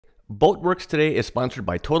Boatworks today is sponsored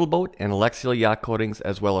by Total Boat and Alexseal Yacht Coatings,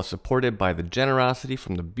 as well as supported by the generosity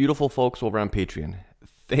from the beautiful folks over on Patreon.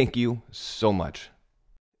 Thank you so much.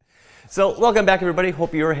 So welcome back, everybody.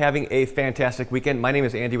 Hope you're having a fantastic weekend. My name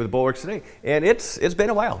is Andy with Boatworks today, and it's been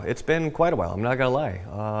a while. It's been quite a while, I'm not gonna lie.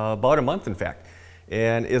 About a month, in fact.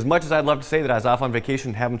 And as much as I'd love to say that I was off on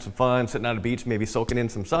vacation, having some fun, sitting on the beach, maybe soaking in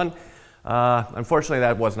some sun, unfortunately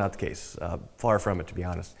that was not the case. Far from it, to be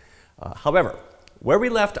honest. However, where we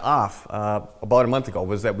left off about a month ago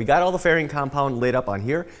was that we got all the fairing compound laid up on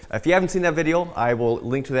here. If you haven't seen that video, I will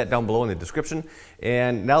link to that down below in the description.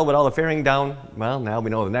 And now with all the fairing down, well, now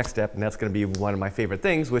we know the next step, and that's going to be one of my favorite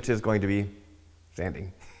things, which is going to be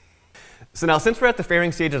sanding. So now, since we're at the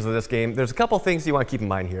fairing stages of this game, there's a couple things you want to keep in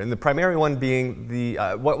mind here, and the primary one being the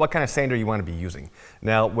what kind of sander you want to be using.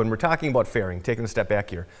 Now, when we're talking about fairing, taking a step back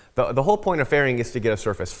here, the whole point of fairing is to get a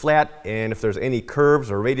surface flat, and if there's any curves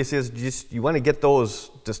or radiuses, you want to get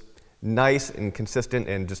those just nice and consistent,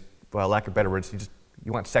 and just, well, lack of better words,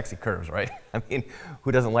 you want sexy curves, right? I mean,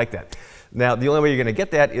 who doesn't like that? Now, the only way you're going to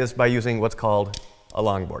get that is by using what's called a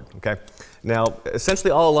longboard, okay? Now,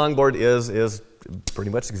 essentially all a longboard is pretty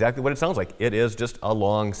much exactly what it sounds like. It is just a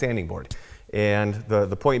long sanding board. And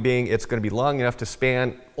the point being, it's going to be long enough to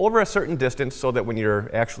span over a certain distance so that when you're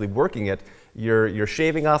actually working it, you're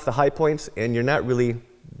shaving off the high points and you're not really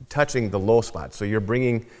touching the low spots. So you're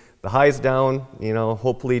bringing the highs down, you know,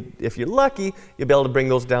 hopefully if you're lucky, you'll be able to bring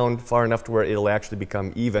those down far enough to where it'll actually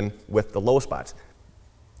become even with the low spots.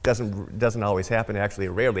 Doesn't always happen. Actually,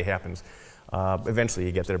 it rarely happens. Eventually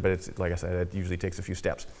you get there, but it's, like I said, it usually takes a few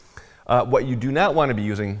steps. What you do not want to be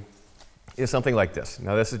using is something like this.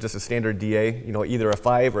 Now, this is just a standard DA, you know, either a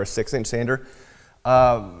 5 or a 6-inch sander.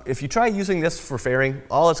 If you try using this for fairing,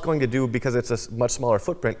 all it's going to do, because it's a much smaller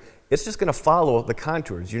footprint, it's just going to follow the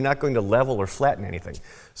contours. You're not going to level or flatten anything.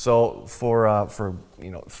 So for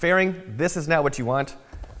you know, fairing, this is not what you want.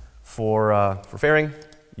 For fairing,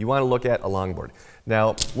 you want to look at a longboard.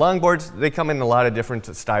 Now, longboards, they come in a lot of different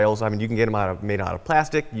styles. I mean, you can get them made out of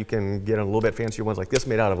plastic. You can get a little bit fancier ones like this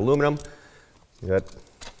made out of aluminum that,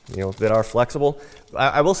 you know, that are flexible.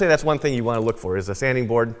 I will say that's one thing you want to look for, is a sanding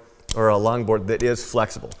board or a longboard that is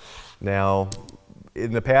flexible. Now,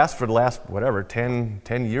 in the past, for the last, whatever, 10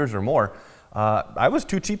 years or more, I was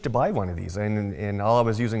too cheap to buy one of these, and all I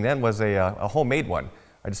was using then was a homemade one.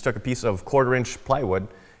 I just took a piece of 1/4-inch plywood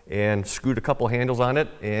and screwed a couple handles on it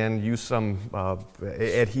and used some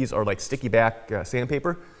adhesive or like sticky back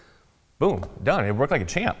sandpaper. Boom, done. It worked like a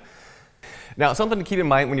champ. Now, something to keep in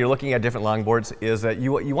mind when you're looking at different longboards is that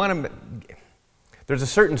you want to, there's a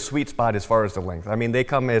certain sweet spot as far as the length. I mean, they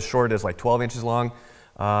come as short as like 12 inches long.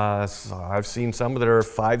 So I've seen some that are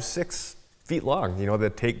 5-6 feet long, you know,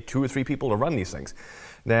 that take 2 or 3 people to run these things.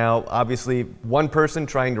 Now, obviously, one person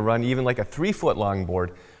trying to run even like a 3-foot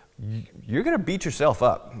longboard, you're going to beat yourself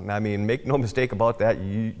up. I mean, make no mistake about that.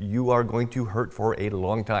 You are going to hurt for a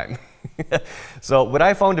long time. So what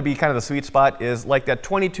I found to be kind of the sweet spot is like that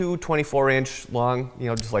 22, 24-inch long, you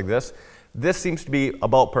know, just like this. This seems to be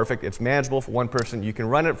about perfect. It's manageable for one person. You can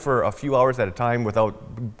run it for a few hours at a time without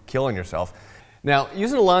killing yourself. Now,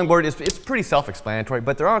 using a longboard it's pretty self-explanatory,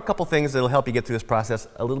 but there are a couple things that will help you get through this process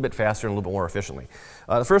a little bit faster and a little bit more efficiently.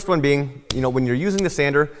 The first one being, you know, when you're using the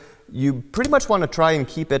sander, you pretty much want to try and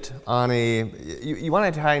keep it on a, you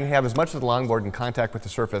want to try and have as much of the longboard in contact with the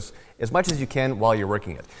surface as much as you can while you're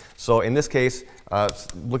working it. So in this case,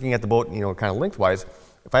 looking at the boat, you know, kind of lengthwise,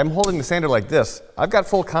 if I'm holding the sander like this, I've got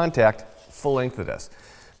full contact, full length of this.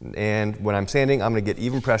 And when I'm sanding, I'm going to get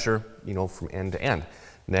even pressure, you know, from end to end.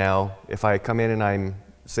 Now, if I come in and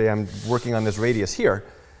say I'm working on this radius here,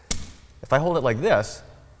 if I hold it like this,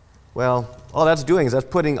 well, all that's doing is that's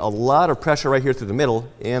putting a lot of pressure right here through the middle,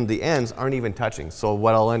 and the ends aren't even touching. So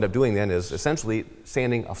what I'll end up doing then is essentially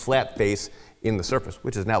sanding a flat face in the surface,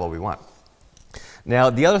 which is not what we want. Now,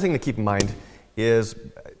 the other thing to keep in mind is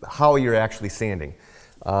how you're actually sanding.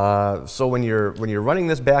 So when you're running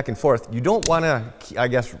this back and forth, you don't want to, I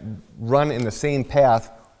guess, run in the same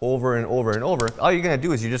path over and over and over. All you're going to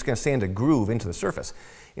do is you're just going to sand a groove into the surface.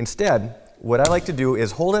 Instead, what I like to do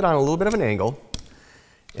is hold it on a little bit of an angle,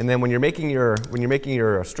 and then when you're making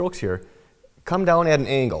your strokes here, come down at an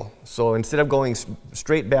angle. So instead of going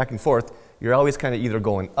straight back and forth, you're always kind of either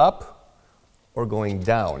going up or going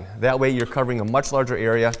down. That way you're covering a much larger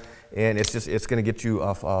area, and it's going to get you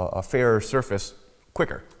a fairer surface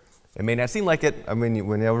quicker. It may not seem like it. I mean,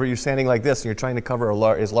 whenever you're sanding like this and you're trying to cover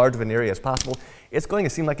as large of an area as possible, it's going to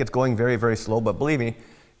seem like it's going very, very slow, but believe me,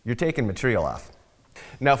 you're taking material off.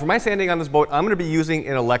 Now for my sanding on this boat, I'm going to be using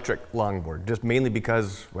an electric longboard, just mainly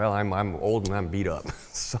because, well, I'm old and I'm beat up.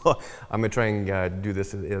 So I'm going to try and do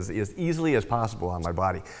this as easily as possible on my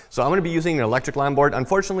body. So I'm going to be using an electric longboard.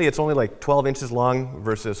 Unfortunately, it's only like 12 inches long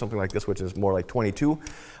versus something like this, which is more like 22.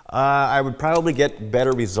 I would probably get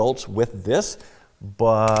better results with this,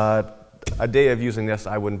 but a day of using this,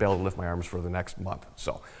 I wouldn't be able to lift my arms for the next month.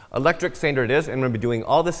 So electric sander it is, and I'm going to be doing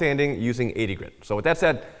all the sanding using 80 grit. So with that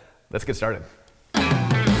said, let's get started.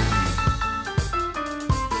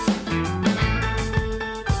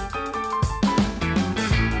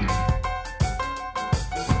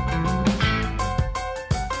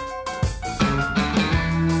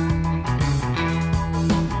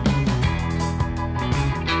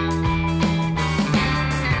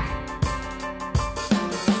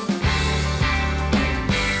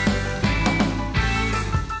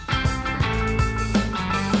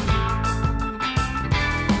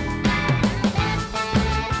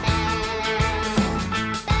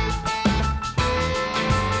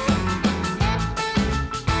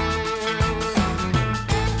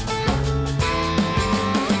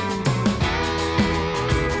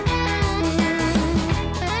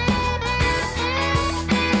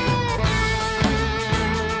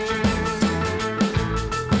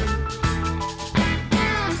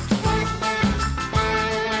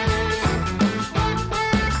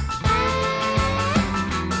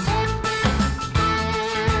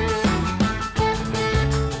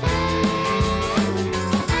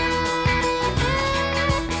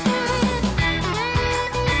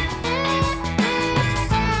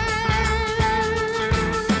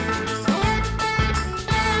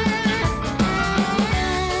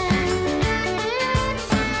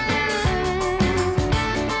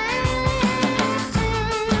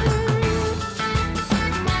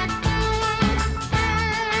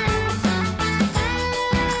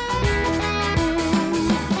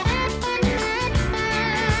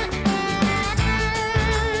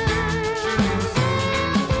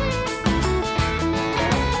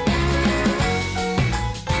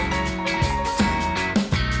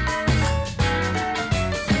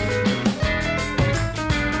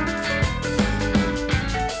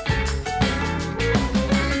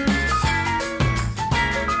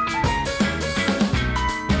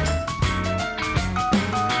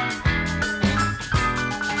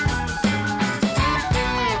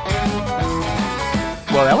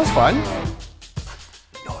 Well, that was fun.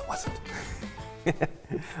 No, it wasn't.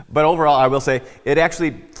 But overall, I will say, it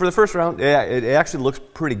actually, for the first round, it actually looks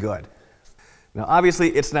pretty good. Now, obviously,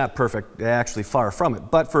 it's not perfect, actually far from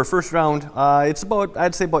it, but for a first round, it's about,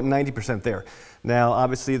 I'd say about 90% there. Now,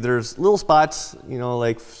 obviously, there's little spots, you know,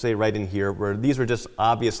 like say right in here, where these were just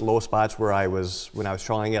obvious low spots where when I was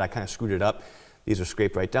trying it, I kind of screwed it up. These are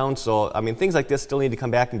scraped right down, so, I mean, things like this still need to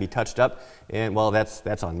come back and be touched up, and well,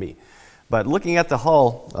 that's on me. But looking at the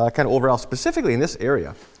hull, kind of overall, specifically in this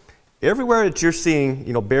area, everywhere that you're seeing,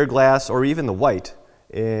 you know, bare glass or even the white,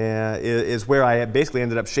 is where I basically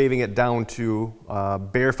ended up shaving it down to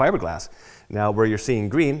bare fiberglass. Now, where you're seeing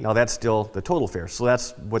green, now that's still the total fair. So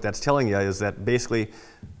that's what that's telling you, is that basically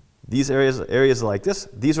these areas like this,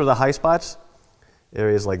 these are the high spots.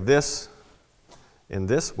 Areas like this and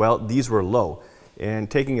this, well, these were low. And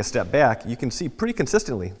taking a step back, you can see pretty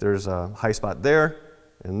consistently there's a high spot there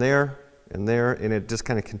and there and there, and it just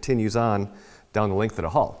kind of continues on down the length of the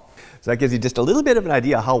hull. So that gives you just a little bit of an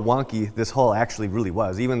idea how wonky this hull actually really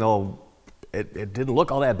was, even though it didn't look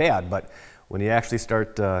all that bad. But when you actually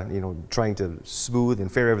start you know, trying to smooth and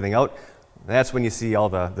fair everything out, that's when you see all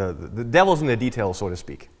the devil's in the details, so to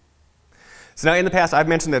speak. So now in the past, I've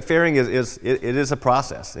mentioned that fairing is a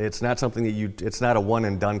process. It's not something that it's not a one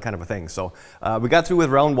and done kind of a thing. So we got through with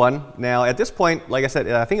round one. Now at this point, like I said,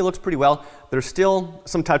 I think it looks pretty well. There's still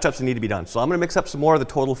some touch-ups that need to be done. So I'm going to mix up some more of the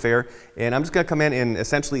total fair, and I'm just going to come in and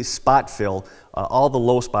essentially spot fill all the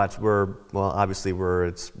low spots where, well, obviously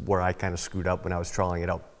where I kind of screwed up when I was trawling it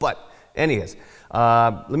out. But anyways,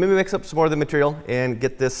 let me mix up some more of the material and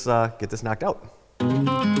get this knocked out.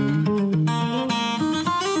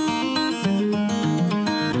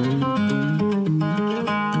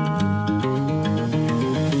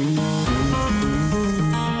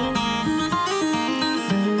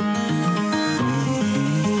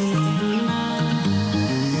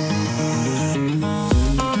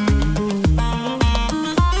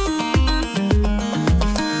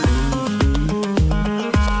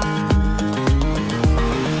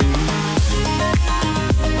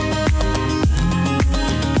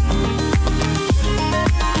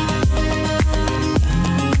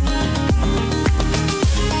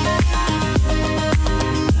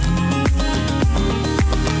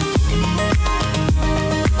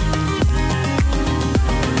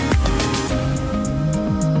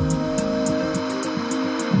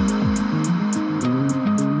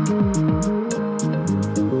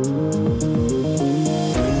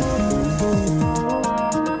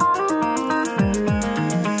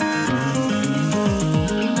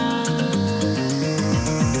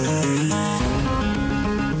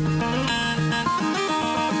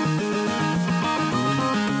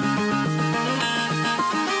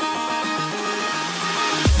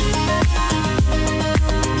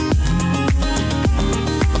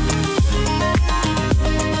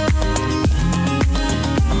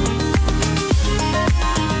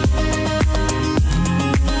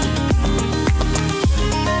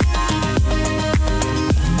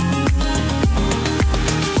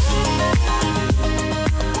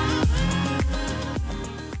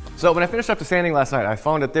 So when I finished up the sanding last night, I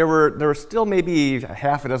found that there were still maybe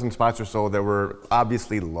half a dozen spots or so that were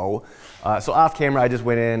obviously low. So off camera, I just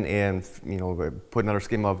went in and put another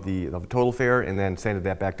skim of the Total Fair and then sanded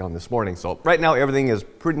that back down this morning. So right now everything is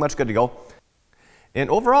pretty much good to go.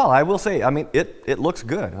 And overall, I will say, I mean, it looks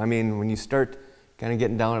good. I mean, when you start kind of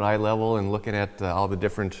getting down at eye level and looking at all the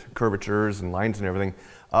different curvatures and lines and everything,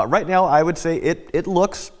 right now I would say it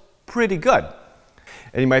looks pretty good.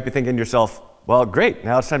 And you might be thinking to yourself, well, great,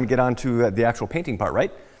 now it's time to get on to the actual painting part,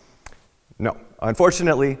 right? No.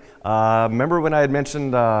 Unfortunately, remember when I had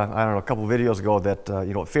mentioned, I don't know, a couple of videos ago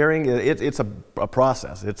that, fairing, it's a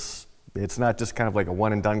process. It's not just kind of like a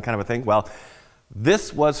one and done kind of a thing. Well,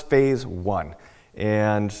 this was phase one.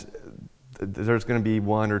 And there's going to be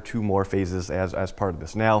one or two more phases as part of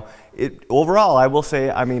this. Now, overall, I will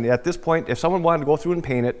say, I mean, at this point, if someone wanted to go through and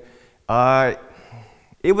paint it,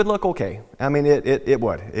 it would look okay. I mean, it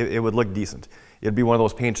would look decent. It'd be one of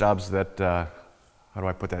those paint jobs that, how do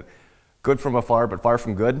I put that? Good from afar, but far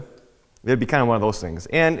from good. It'd be kind of one of those things.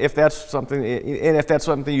 And if that's something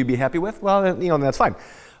you'd be happy with, well, then that's fine.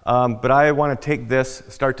 But I want to take this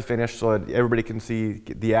start to finish so that everybody can see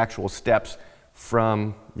the actual steps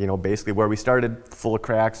from, basically where we started, full of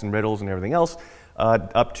cracks and riddles and everything else,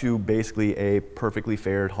 up to basically a perfectly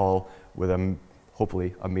faired hull with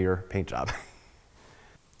hopefully a mirror paint job.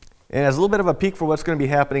 And as a little bit of a peek for what's going to be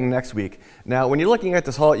happening next week. Now, when you're looking at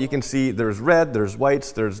this hull, you can see there's red, there's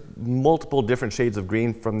whites, there's multiple different shades of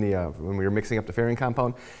green from when we were mixing up the fairing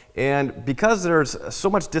compound. And because there's so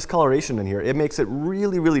much discoloration in here, it makes it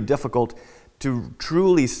really, really difficult to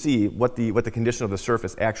truly see what the condition of the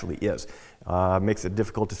surface actually is. Makes it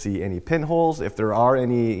difficult to see any pinholes. If there are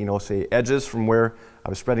any, say edges from where I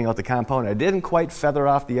was spreading out the compound, I didn't quite feather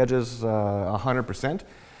off the edges 100%.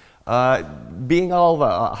 Being all of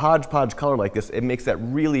a hodgepodge color like this, it makes that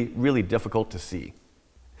really, really difficult to see.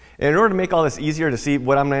 And in order to make all this easier to see,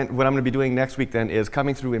 what I'm going to be doing next week then is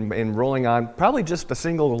coming through and rolling on probably just a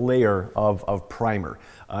single layer of primer.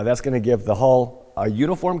 That's going to give the hull a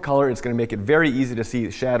uniform color. It's going to make it very easy to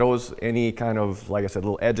see shadows, any kind of, like I said,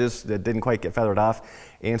 little edges that didn't quite get feathered off,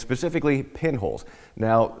 and specifically pinholes.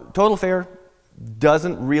 Now, Total Fair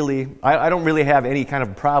doesn't really, I don't really have any kind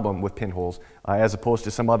of problem with pinholes as opposed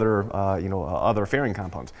to some other, other fairing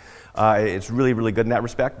compounds. It's really, really good in that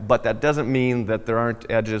respect, but that doesn't mean that there aren't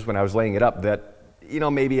edges when I was laying it up that,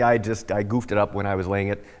 maybe I goofed it up when I was laying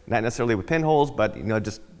it, not necessarily with pinholes, but,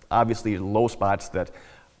 just obviously low spots that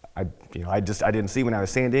I didn't see when I was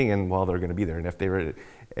sanding, and well, they're going to be there. And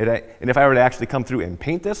if I were to actually come through and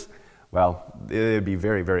paint this, well, it'd be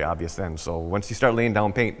very, very obvious then. So once you start laying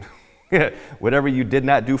down paint, whatever you did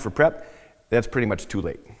not do for prep, that's pretty much too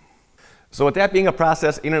late. So with that being a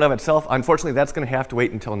process in and of itself, unfortunately, that's going to have to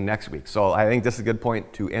wait until next week. So I think this is a good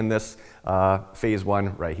point to end this phase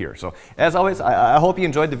one right here. So as always, I hope you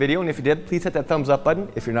enjoyed the video, and if you did, please hit that thumbs up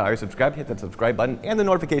button. If you're not already subscribed, hit that subscribe button and the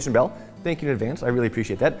notification bell. Thank you in advance. I really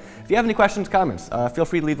appreciate that. If you have any questions, comments, feel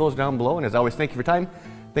free to leave those down below. And as always, thank you for your time.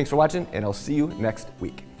 Thanks for watching, and I'll see you next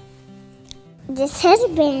week. This has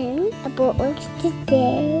been a Boatworks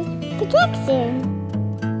Today production.